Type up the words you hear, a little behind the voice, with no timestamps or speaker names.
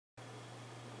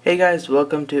Hey guys,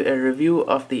 welcome to a review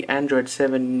of the Android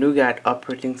 7 Nougat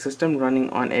operating system running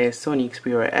on a Sony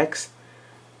Xperia X.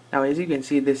 Now as you can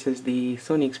see, this is the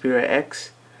Sony Xperia X,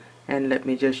 and let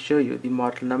me just show you the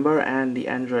model number and the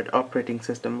Android operating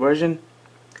system version.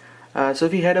 So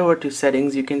if you head over to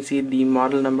settings, you can see the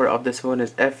model number of this phone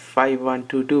is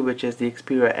F5122, which is the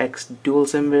Xperia X dual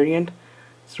SIM variant.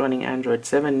 It's running Android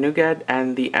 7 Nougat,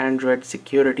 and the Android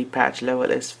security patch level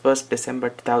is 1st December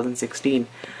 2016.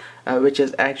 Which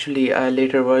is actually a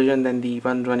later version than the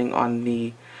one running on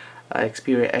the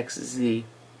Xperia XZ.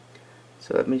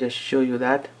 So let me just show you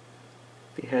that.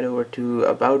 If we head over to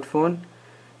About Phone,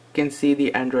 you can see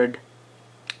the Android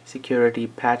security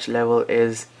patch level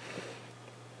is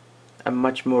a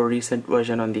much more recent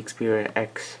version on the Xperia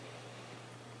X.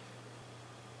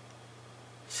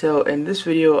 So in this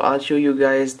video I'll show you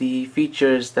guys the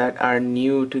features that are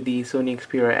new to the Sony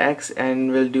Xperia X, and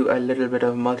we'll do a little bit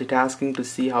of multitasking to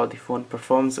see how the phone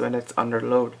performs when it's under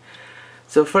load.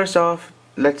 So first off,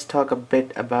 let's talk a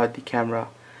bit about the camera.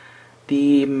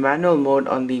 The manual mode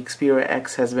on the Xperia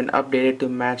X has been updated to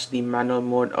match the manual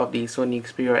mode of the Sony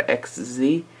Xperia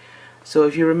XZ. So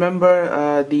if you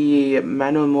remember, the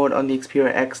manual mode on the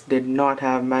Xperia X did not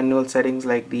have manual settings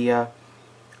like the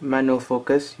manual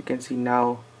focus. You can see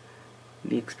now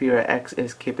the Xperia X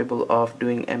is capable of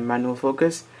doing a manual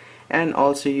focus, and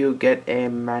also you get a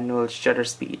manual shutter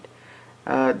speed.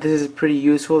 This is pretty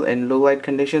useful in low light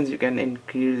conditions. You can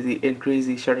increase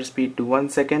the shutter speed to 1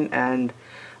 second and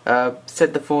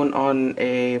set the phone on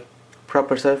a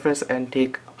proper surface and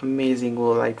take amazing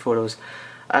low light photos.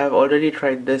 I've already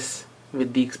tried this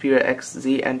with the Xperia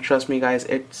XZ, and trust me guys,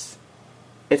 it's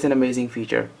an amazing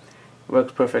feature.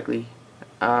 Works perfectly.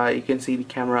 You can see the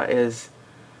camera is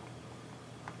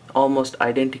almost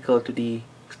identical to the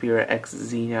Xperia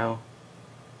XZ now.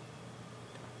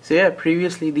 So yeah,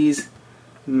 previously these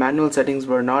manual settings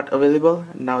were not available.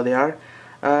 Now they are,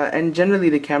 and generally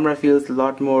the camera feels a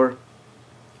lot more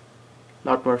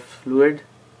fluid,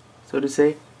 so to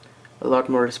say, a lot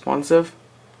more responsive.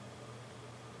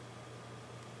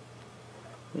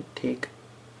 Let me take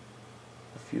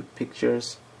a few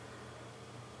pictures.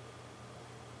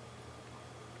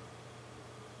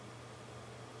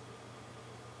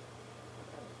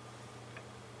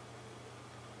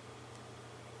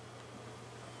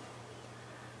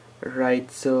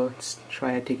 Right, so let's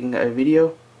try taking a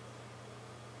video.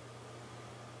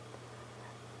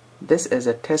 This is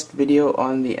a test video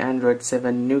on the Android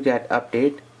 7 Nougat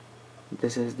update.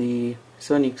 This is the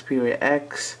Sony Xperia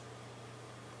X.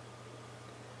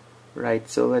 Right,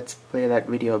 so let's play that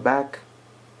video back.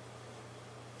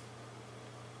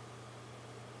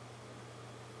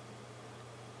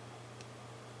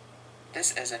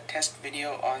 This is a test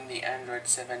video on the Android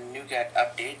 7 Nougat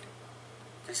update.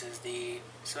 This is the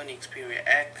Sony Xperia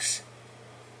X.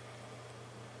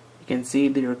 You can see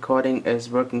the recording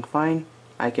is working fine.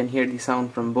 I can hear the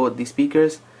sound from both the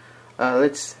speakers.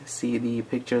 Let's see the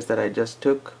pictures that I just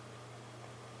took.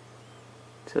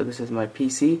 So this is my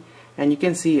PC, and you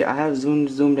can see I have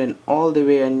zoomed in all the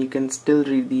way, and you can still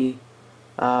read the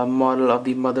model of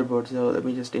the motherboard. So let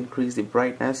me just increase the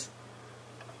brightness.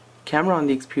 Camera on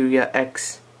the Xperia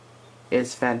X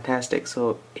is fantastic.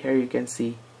 So here you can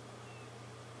see,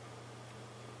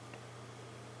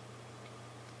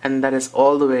 and that is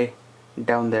all the way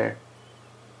down there,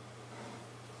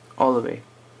 all the way. You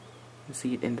can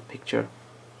see it in the picture.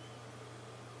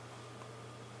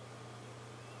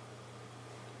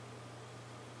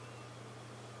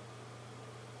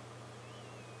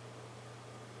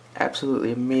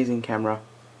 Absolutely amazing camera.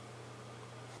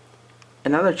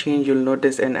 Another change you'll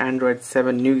notice in Android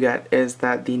 7 Nougat is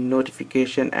that the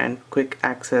notification and quick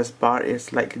access bar is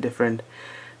slightly different.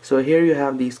 So here you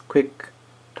have these quick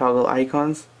toggle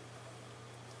icons.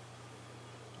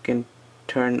 You can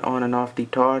turn on and off the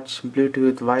torch,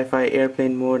 Bluetooth, Wi-Fi,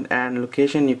 airplane mode, and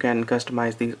location. You can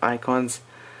customize these icons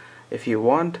if you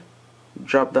want.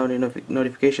 Drop down the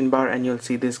notification bar and you'll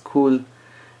see this cool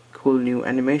new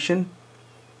animation.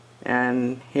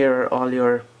 And here are all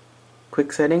your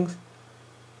quick settings.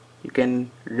 You can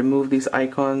remove these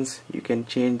icons, you can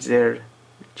change their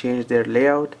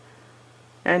layout,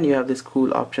 and you have this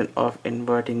cool option of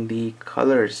inverting the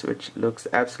colors, which looks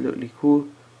absolutely cool.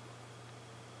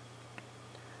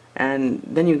 And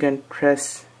then you can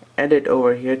press edit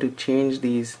over here to change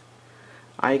these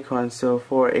icons. So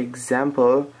for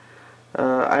example,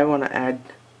 I want to add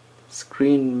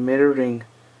screen mirroring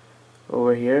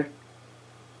over here.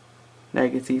 Now you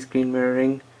can see screen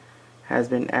mirroring has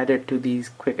been added to these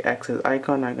quick access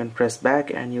icon. I can press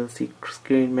back and you'll see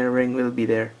screen mirroring will be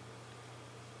there.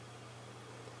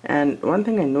 And one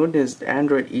thing I noticed,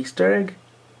 Android Easter egg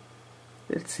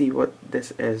Let's see what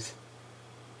this is.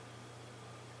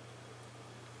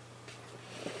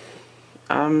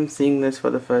 I'm seeing this for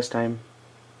the first time.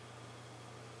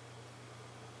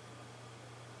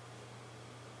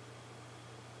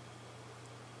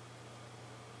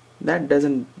 That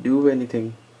doesn't do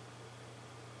anything.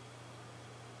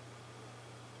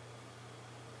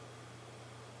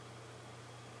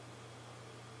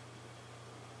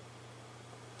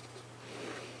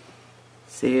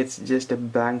 Say it's just a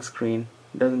blank screen,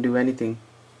 doesn't do anything.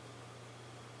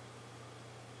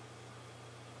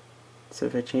 So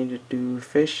if I change it to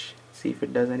fish, see if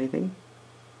it does anything.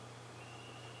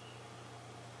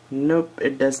 Nope,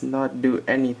 it does not do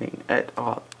anything at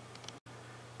all.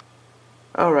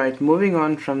 Alright, moving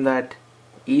on from that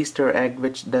Easter egg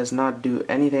which does not do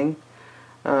anything,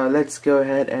 let's go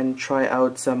ahead and try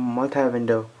out some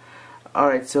multi-window.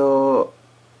 Alright, so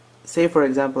say for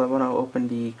example I want to open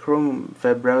the Chrome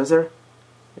web browser,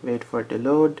 wait for it to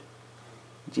load,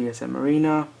 GSM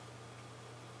Arena,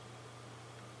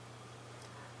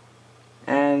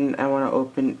 and I want to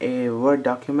open a Word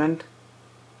document.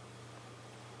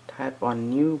 Type on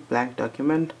new blank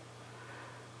document.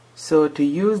 So to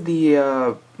use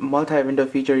the multi-window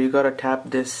feature, you gotta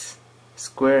tap this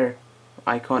square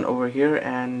icon over here,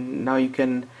 and now you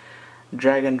can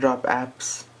drag and drop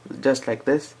apps just like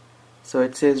this. So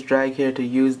it says drag here to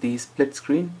use the split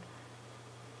screen.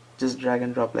 Just drag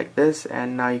and drop like this,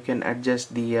 and now you can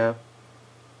adjust the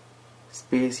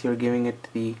space you're giving it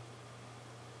to the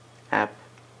app.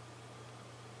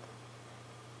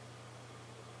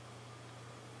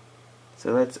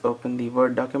 So let's open the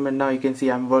Word document. Now you can see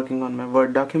I'm working on my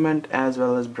Word document as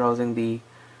well as browsing the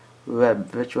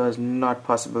web, which was not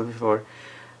possible before.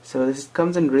 So this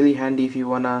comes in really handy if you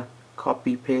wanna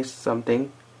copy paste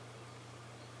something.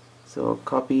 So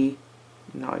copy,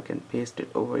 now I can paste it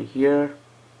over here.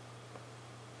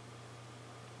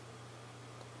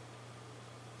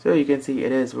 So you can see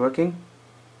it is working,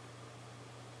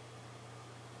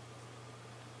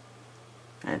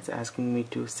 and it's asking me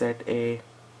to set a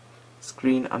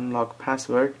screen unlock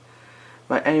password,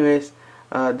 but anyways,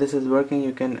 this is working.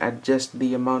 You can adjust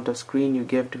the amount of screen you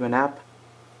give to an app,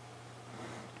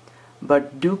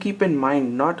 but do keep in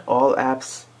mind not all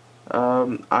apps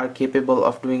are capable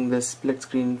of doing this split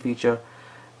screen feature.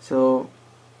 So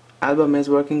album is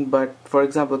working, but for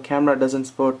example camera doesn't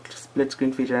support split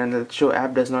screen feature, and the show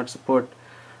app does not support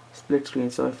split screen.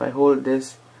 So if I hold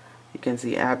this, you can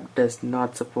see app does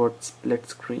not support split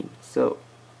screen. So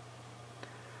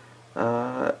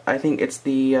I think it's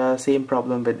the same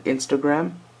problem with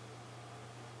Instagram.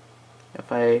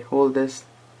 If I hold this,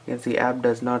 you can see app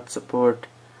does not support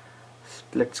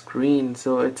split screen.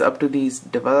 So it's up to these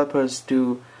developers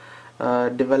to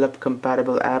develop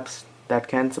compatible apps that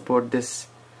can support this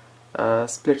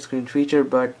split screen feature.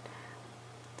 But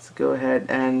let's go ahead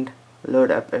and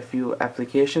load up a few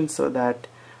applications so that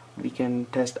we can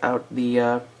test out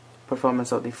the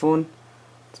performance of the phone.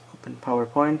 Let's open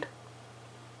PowerPoint,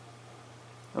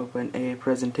 open a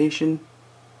presentation.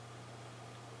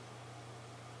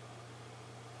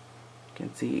 You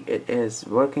can see it is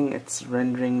working. It's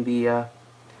rendering the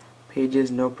pages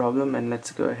no problem. And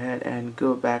let's go ahead and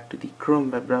go back to the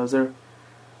Chrome web browser.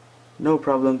 No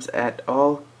problems at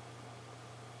all.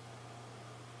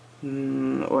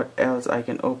 What else? I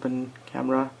can open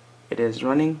camera. It is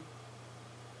running.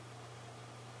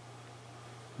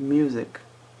 Music.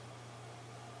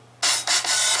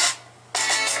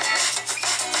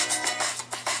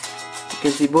 You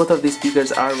can see both of these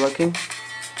speakers are working.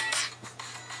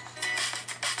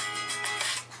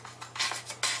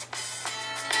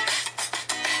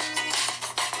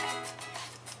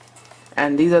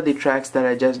 And these are the tracks that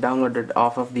I just downloaded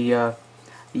off of the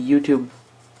YouTube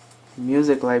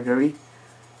music library,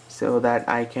 so that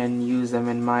I can use them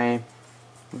in my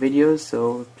videos.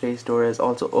 So Play Store is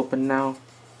also open now.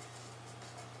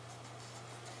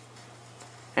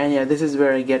 And yeah, this is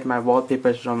where I get my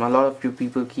wallpapers from. A lot of you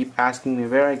people keep asking me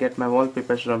where I get my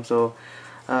wallpapers from. So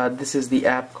this is the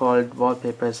app called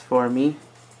Wallpapers for Me.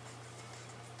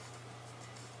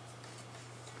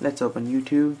 Let's open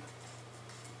YouTube.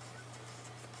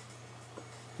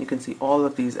 You can see all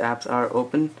of these apps are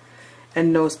open.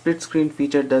 And no, split screen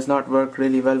feature does not work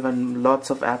really well when lots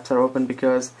of apps are open,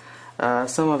 because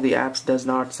some of the apps does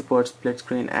not support split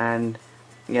screen, and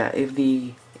yeah, if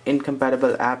the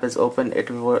incompatible app is open, it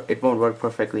won't work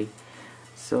perfectly.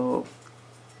 So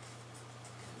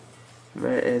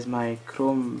where is my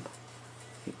Chrome?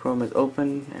 Chrome is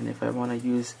open, and if I want to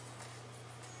use,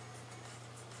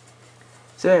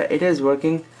 so yeah, it is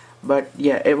working, but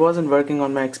yeah, it wasn't working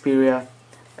on my Xperia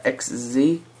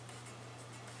XZ.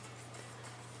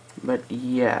 but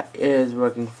yeah, it is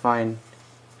working fine.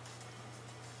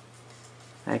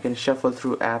 I can shuffle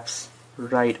through apps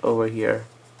right over here.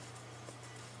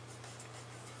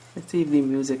 Let's see if the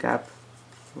music app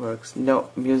works. No,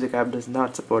 music app does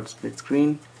not support split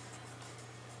screen.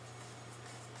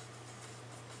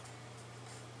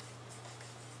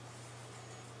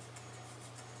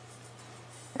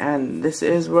 And this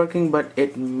is working, but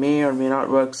it may or may not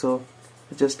work, so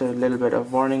just a little bit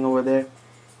of warning over there.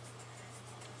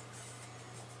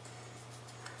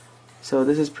 So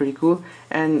this is pretty cool,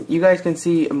 and you guys can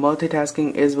see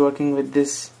multitasking is working with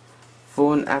this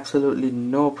phone, absolutely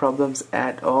no problems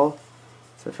at all.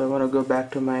 So if I want to go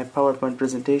back to my PowerPoint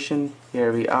presentation,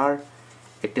 here we are.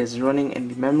 It is running in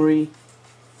the memory,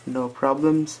 no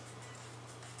problems.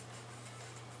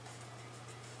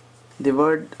 The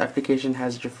Word application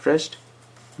has refreshed,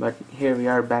 but here we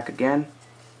are back again.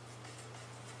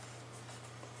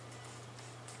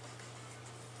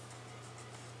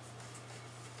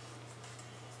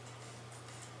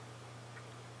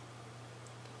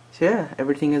 So yeah,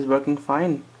 everything is working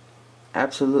fine.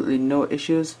 Absolutely no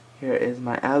issues. Here is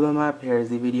my album app. Here is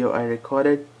the video I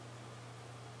recorded.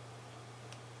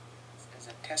 This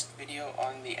is a test video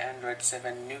on the Android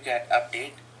 7 Nougat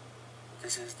update.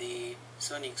 This is the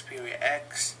Sony Xperia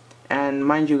X. And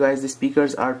mind you guys, the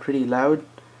speakers are pretty loud.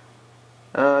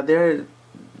 They're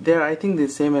I think the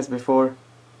same as before.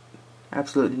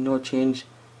 Absolutely no change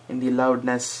in the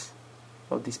loudness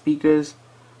of the speakers.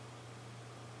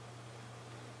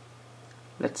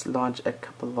 Let's launch a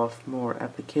couple of more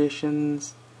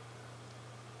applications.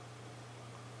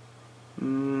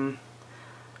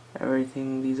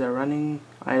 Everything, these are running.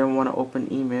 I don't want to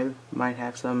open email, might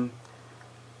have some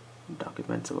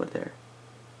documents over there.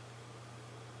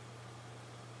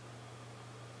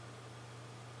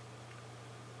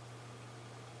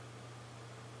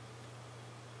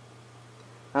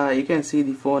 You can see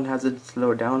the phone hasn't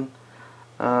slowed down.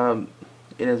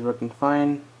 It is working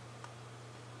fine.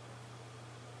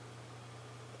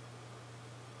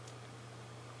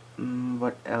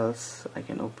 What else I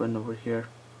can open over here?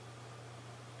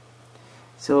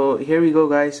 So here we go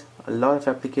guys, a lot of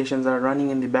applications are running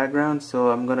in the background,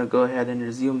 so I'm gonna go ahead and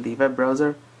resume the web browser.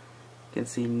 You can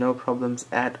see no problems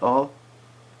at all.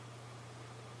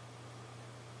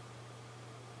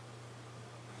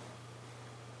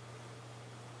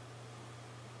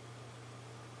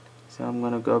 So I'm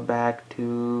gonna go back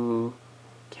to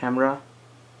camera,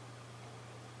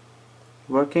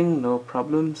 working, no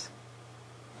problems.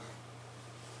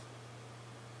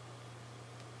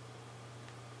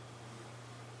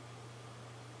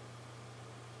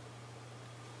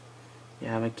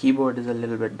 Yeah, my keyboard is a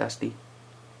little bit dusty.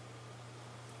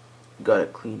 Gotta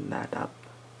clean that up.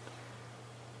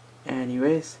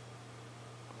 Anyways,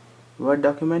 Word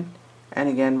document, and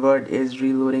again Word is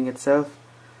reloading itself,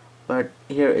 but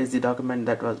here is the document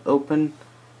that was open.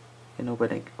 You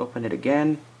can open it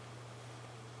again.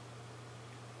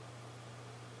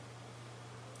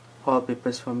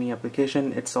 Wallpapers for me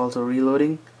application, it's also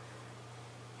reloading.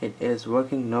 It is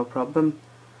working, no problem.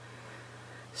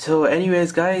 So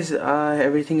anyways guys,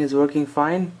 everything is working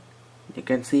fine. You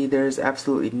can see there's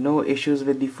absolutely no issues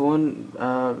with the phone.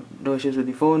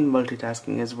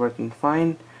 Multitasking is working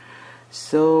fine.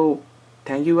 So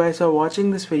thank you guys for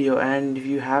watching this video, and if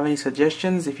you have any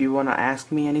suggestions, if you want to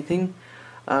ask me anything,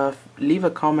 leave a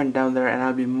comment down there and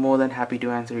I'll be more than happy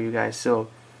to answer you guys. So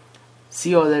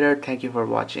see you all later. Thank you for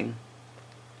watching.